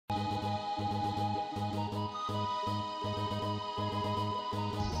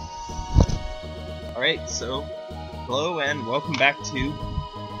Alright, so, hello and welcome back to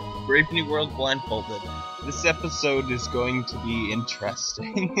Brave New World Blindfolded. This episode is going to be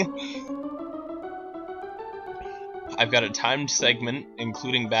interesting. I've got a timed segment,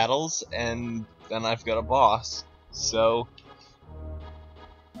 including battles, and then I've got a boss. So,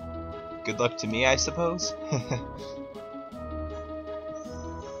 good luck to me, I suppose?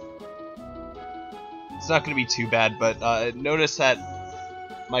 It's not going to be too bad, but notice that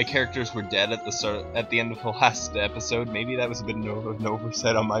my characters were dead at the end of the last episode. Maybe that was a bit of an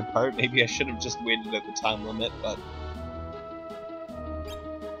oversight on my part. Maybe I should have just waited at the time limit, but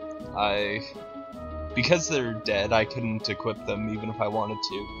because they're dead, I couldn't equip them even if I wanted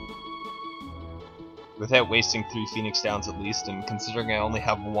to. Without wasting 3 Phoenix Downs at least, and considering I only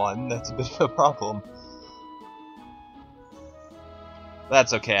have 1, that's a bit of a problem.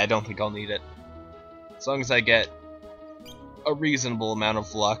 That's okay, I don't think I'll need it. As long as I get a reasonable amount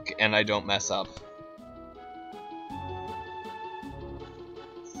of luck and I don't mess up.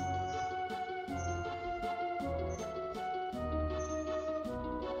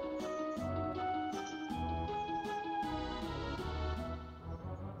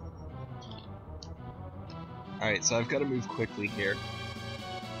 Alright, so I've got to move quickly here.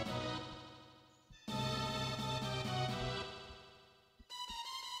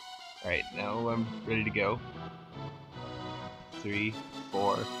 Alright, now I'm ready to go. 3,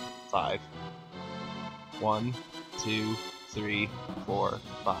 4, 5. 1, 2, 3, 4,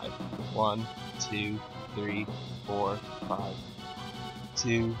 5. 1, 2, 3, 4, 5.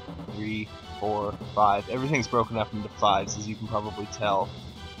 2, 3, 4, 5. Everything's broken up into 5s, as you can probably tell.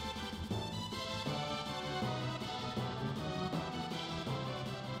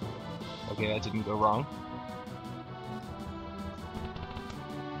 Okay, that didn't go wrong.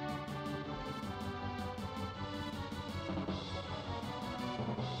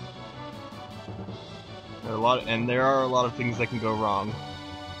 There are a lot of things that can go wrong.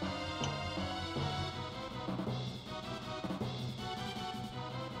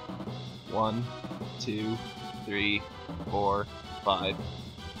 One, 2, 3, 4, 5.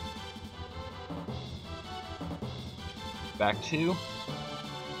 Back 2.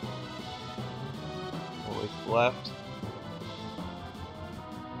 All the way to the left.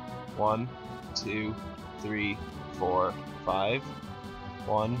 1, 2, 3, 4, 5.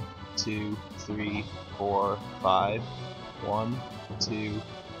 1, 2, 3, 4, 5. 1, 2,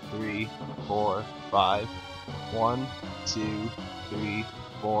 3, 4, 5. 1, 2, 3,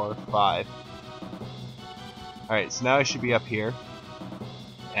 4, 5. Alright, so now I should be up here.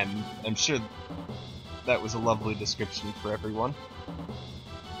 And I'm sure that was a lovely description for everyone.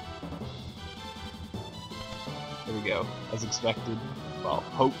 There we go. As expected. Well,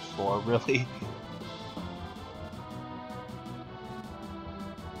 hoped for, really.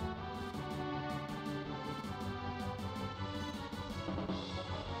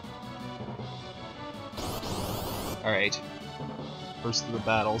 Alright, first of the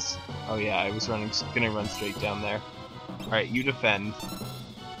battles. Oh yeah, I was gonna run straight down there. Alright, you defend.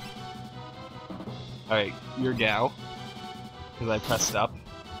 Alright, you're Gao, because I pressed up,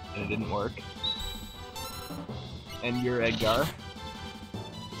 and it didn't work. And you're Edgar,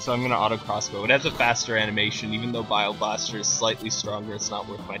 so I'm gonna auto-crossbow. It has a faster animation, even though Bioblaster is slightly stronger, it's not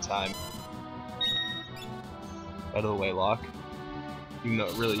worth my time. Out of the way, Locke. Even though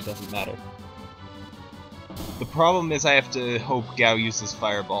it really doesn't matter. The problem is I have to hope Gao uses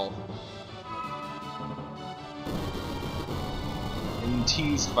Fireball. And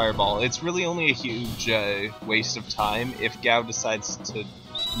tease Fireball. It's really only a huge waste of time if Gao decides to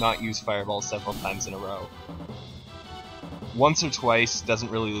not use Fireball several times in a row. Once or twice doesn't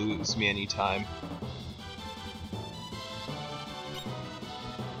really lose me any time.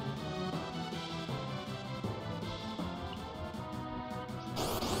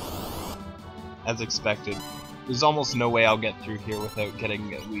 As expected. There's almost no way I'll get through here without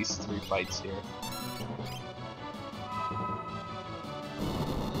getting at least 3 fights here.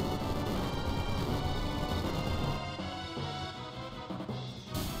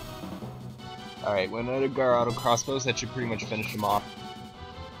 Alright, when Edgar auto-crossbows, that should pretty much finish him off.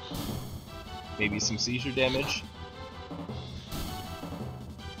 Maybe some seizure damage.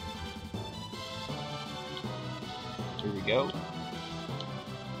 Here we go.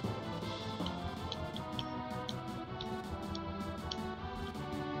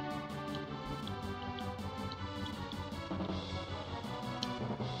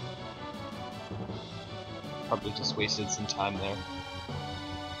 Probably just wasted some time there.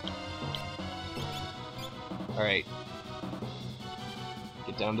 Alright.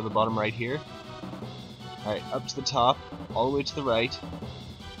 Get down to the bottom right here. Alright, up to the top, all the way to the right.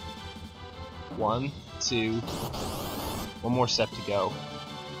 1, 2. One more step to go.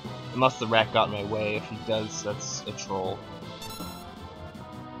 Unless the rat got in my way. If he does, that's a troll.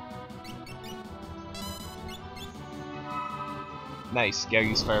 Nice, gotta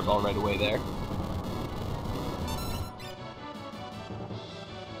use Fireball right away there.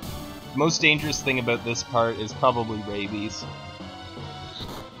 The most dangerous thing about this part is probably rabies.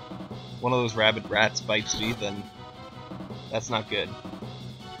 One of those rabid rats bites me, then that's not good.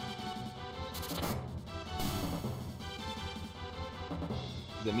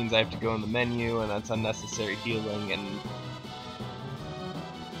 That means I have to go in the menu, and that's unnecessary healing, and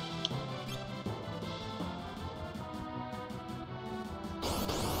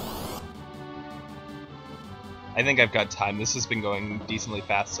I think I've got time. This has been going decently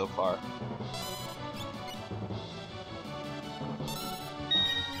fast so far.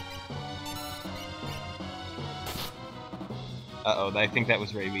 Uh-oh, I think that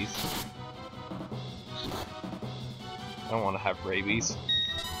was rabies. I don't want to have rabies.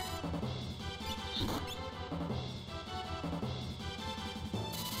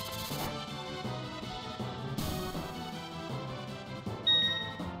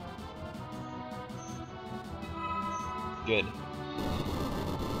 Good.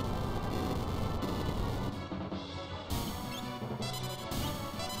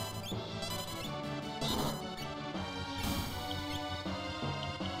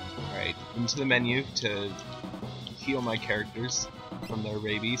 Alright, into the menu to heal my characters from their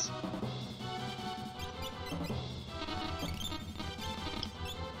rabies.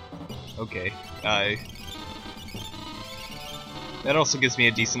 Okay, that also gives me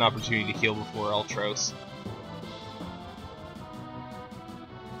a decent opportunity to heal before Ultros.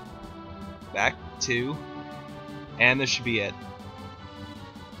 Back 2, and this should be it.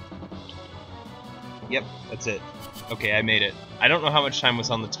 Yep, that's it. Okay, I made it. I don't know how much time was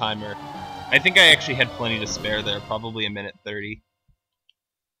on the timer. I think I actually had plenty to spare there, probably 1:30.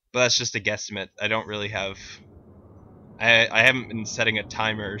 But that's just a guesstimate. I don't really have... I haven't been setting a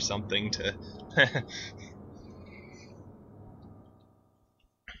timer or something to...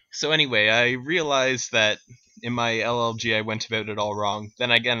 So anyway, I realized that in my LLG I went about it all wrong.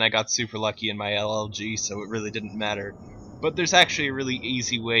 Then again, I got super lucky in my LLG, so it really didn't matter. But there's actually a really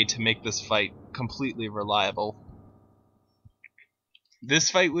easy way to make this fight completely reliable.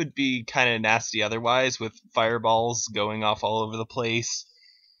 This fight would be kinda nasty otherwise, with fireballs going off all over the place,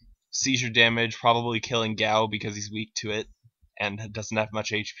 seizure damage, probably killing Gao because he's weak to it, and doesn't have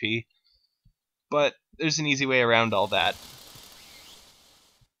much HP. But there's an easy way around all that.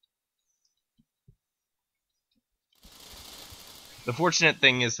 The fortunate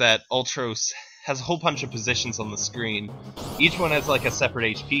thing is that Ultros has a whole bunch of positions on the screen. Each one has like a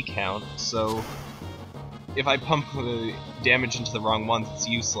separate HP count, so if I pump the damage into the wrong ones, it's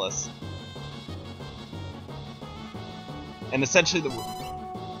useless. And essentially the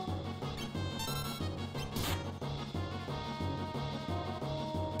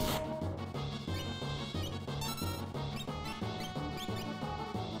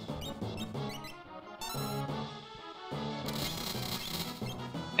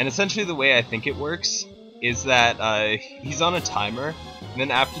way I think it works is that he's on a timer, and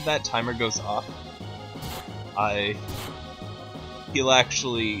then after that timer goes off, he'll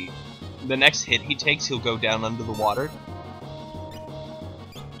actually, the next hit he takes, he'll go down under the water.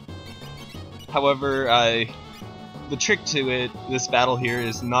 However, the trick to this battle here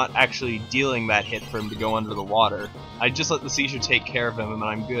is not actually dealing that hit for him to go under the water. I just let the seizure take care of him and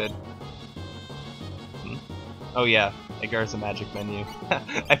I'm good. Oh yeah, Agar's a magic menu.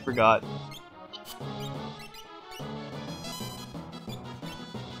 I forgot.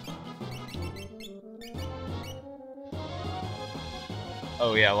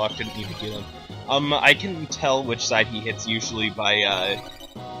 Oh yeah, Locke didn't need to heal him. I can tell which side he hits usually by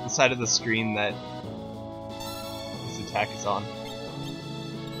the side of the screen that his attack is on.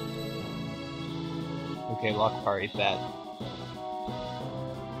 Okay, Locke parried that.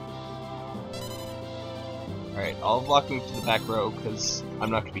 Alright, I'll have Locke move to the back row because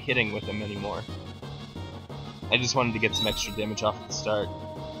I'm not going to be hitting with him anymore. I just wanted to get some extra damage off at the start.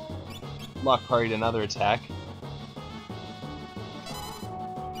 Locke parried another attack.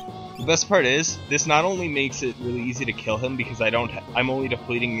 The best part is, this not only makes it really easy to kill him because I'm only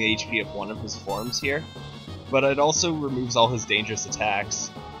depleting the HP of one of his forms here, but it also removes all his dangerous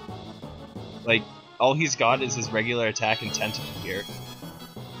attacks. Like, all he's got is his regular attack and tentacle here.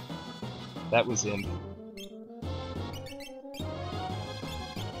 That was him.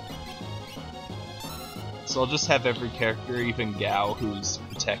 So I'll just have every character, even Gao, who's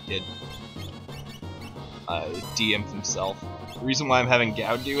protected. DM'd himself. The reason why I'm having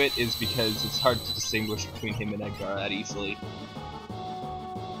Gao do it is because it's hard to distinguish between him and Edgar that easily.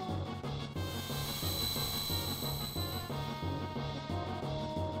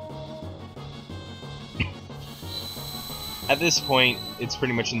 At this point, it's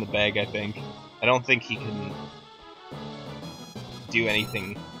pretty much in the bag, I think. I don't think he can do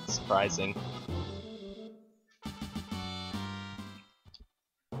anything surprising.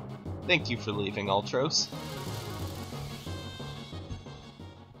 Thank you for leaving, Ultros.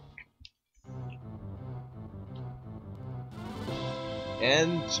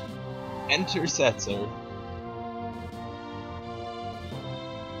 And enter Setzer.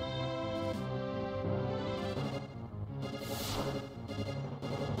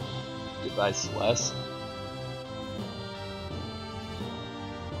 Goodbye, Celeste.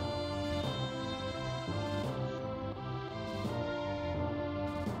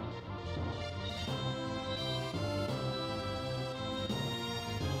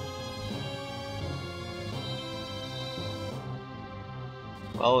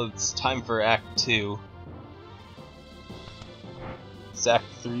 Well, it's time for Act 2. Does Act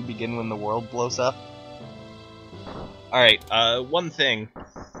 3 begin when the world blows up? Alright, one thing.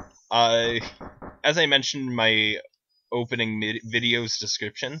 As I mentioned in my opening video's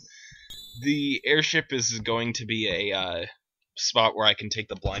description, the airship is going to be a spot where I can take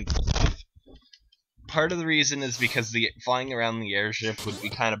the blindfold off. Part of the reason is because the flying around the airship would be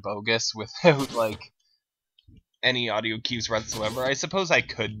kind of bogus without, like, any audio cues whatsoever. I suppose I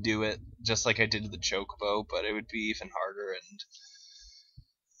could do it just like I did the Chocobo, but it would be even harder and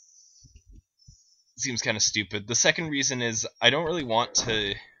seems kind of stupid. The second reason is I don't really want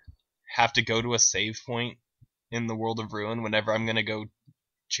to have to go to a save point in the World of Ruin whenever I'm gonna go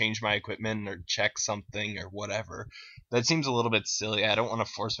change my equipment or check something or whatever. That seems a little bit silly. I don't want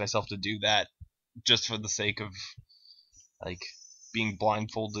to force myself to do that just for the sake of, like, being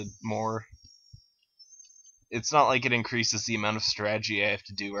blindfolded more. It's not like it increases the amount of strategy I have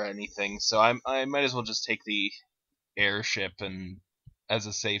to do or anything, so I might as well just take the airship and as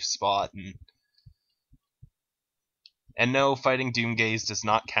a safe spot. And no, fighting Doomgaze does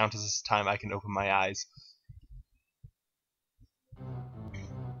not count as this time I can open my eyes.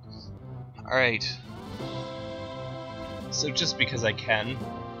 Alright. So just because I can,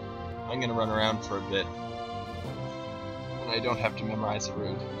 I'm gonna run around for a bit. And I don't have to memorize a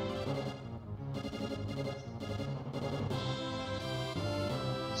route.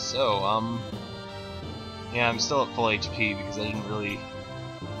 So, yeah, I'm still at full HP because I didn't really...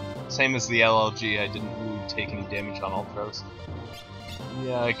 Same as the LLG, I didn't really take any damage on Ultros.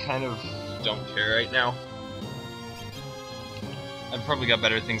 Yeah, I kind of don't care right now. I've probably got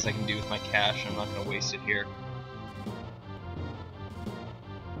better things I can do with my cash, I'm not going to waste it here.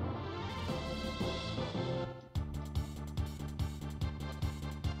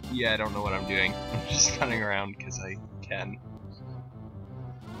 Yeah, I don't know what I'm doing. I'm just running around because I can.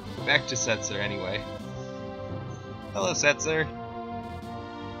 Back to Setzer anyway. Hello, Setzer.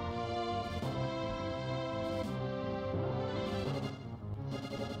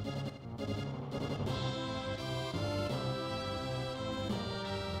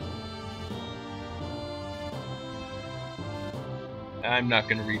 I'm not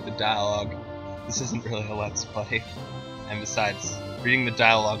going to read the dialogue. This isn't really a Let's Play. And besides, reading the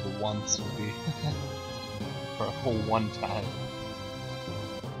dialogue once would be for a whole one time.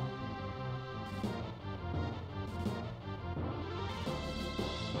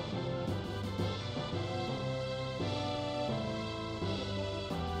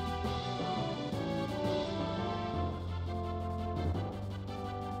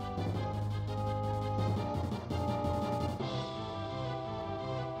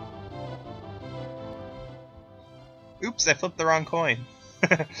 Oops, I flipped the wrong coin.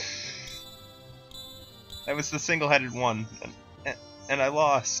 That was the single-headed one, and I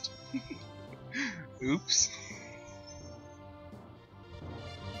lost. Oops.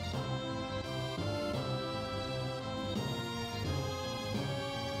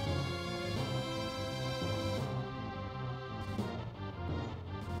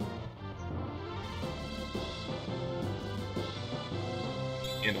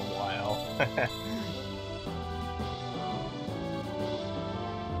 In a while.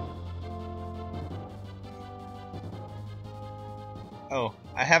 Oh,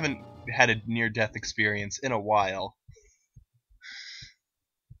 I haven't had a near-death experience in a while.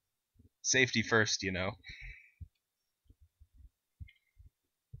 Safety first, you know.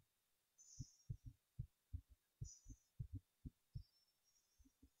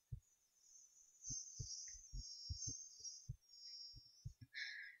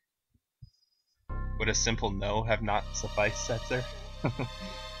 Would a simple no have not sufficed, Setzer?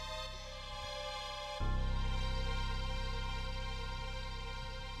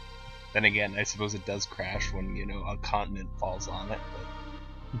 Then again, I suppose it does crash when, you know, a continent falls on it, but...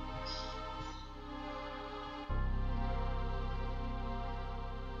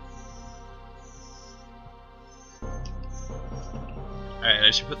 Alright,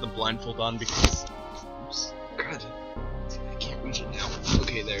 I should put the blindfold on because... Oops. God. I can't reach it now.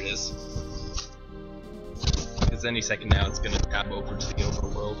 Okay, there it is. Because any second now it's gonna tab over to the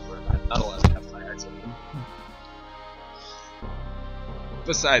overworld where I'm not allowed to have my eyes open.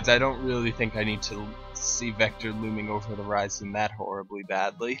 Besides, I don't really think I need to see Vector looming over the horizon that horribly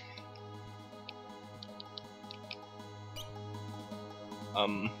badly.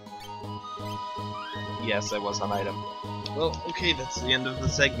 Yes, I was on item. Well, okay, that's the end of the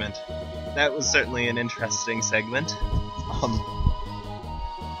segment. That was certainly an interesting segment.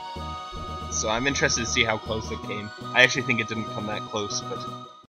 So I'm interested to see how close it came. I actually think it didn't come that close, but